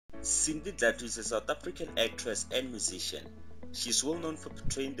Sindi Dlathu is a South African actress and musician. She is well known for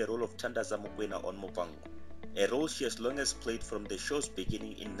portraying the role of Thandaza Mokoena on Muvhango, a role she has long as played from the show's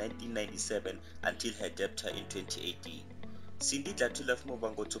beginning in 1997 until her debut in 2018. Sindi Dlathu left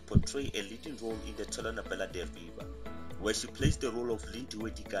Muvhango to portray a leading role in the telenovela River, where she plays the role of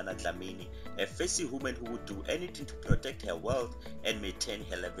Lindiwe Dikana-Dlamini, a fussy woman who would do anything to protect her wealth and maintain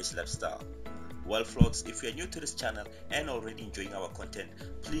her lavish lifestyle. Well folks, if you are new to this channel and already enjoying our content,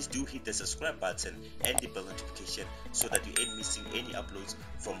 please do hit the subscribe button and the bell notification so that you ain't missing any uploads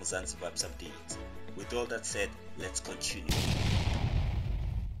from Mzansi Vibes Updates. With all that said, let's continue.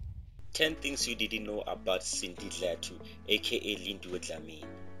 10 things you didn't know about Sindi Dlathu, aka Lindiwe Dlamini.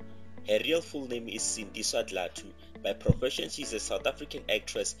 Her real full name is Sindi Dlathu. By profession, she is a South African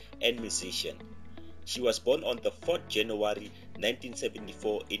actress and musician. She was born on the 4th January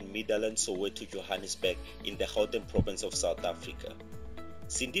 1974 in Middelland, Soweto, Johannesburg in the Gauteng province of South Africa.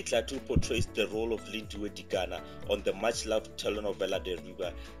 Sindi Dlathu portrays the role of Lindiwe Dikana on the much-loved telenovela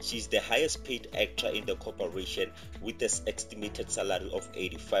River. She is the highest paid actor in the corporation with an estimated salary of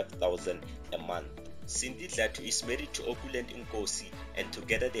 85,000 a month. Sindi Dlathu is married to opulent Nkosi and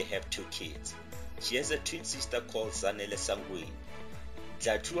together they have 2 kids. She has a twin sister called Zanele Sangweni.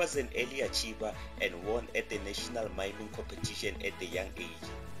 Dlathu was an early achiever and won at the national miming competition at a young age.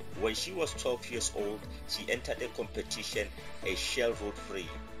 When she was 12 years old, she entered a competition, a Shell Road Free.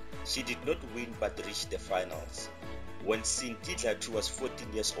 She did not win but reached the finals. When Sindi Dlathu was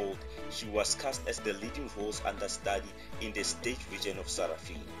 14 years old, she was cast as the leading role's understudy in the stage version of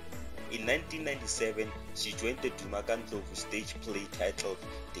Sarafina. In 1997, she joined the Dlathu stage play titled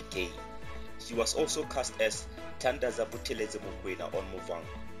The Game. She was also cast as Thandaza Mokoena on Muvhango.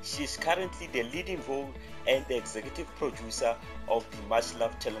 She is currently the leading role and the executive producer of the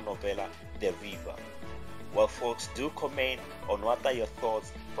much-loved telenovela River. Well folks, do comment on what are your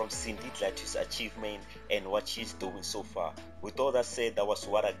thoughts from Sindi Dlathu's achievement and what she's doing so far. With all that said, that was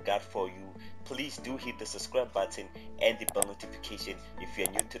what I got for you. Please do hit the subscribe button and the bell notification if you're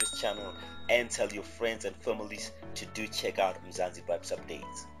new to this channel, and tell your friends and families to do check out Mzansi Vibes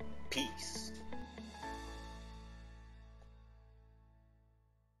Updates. Peace.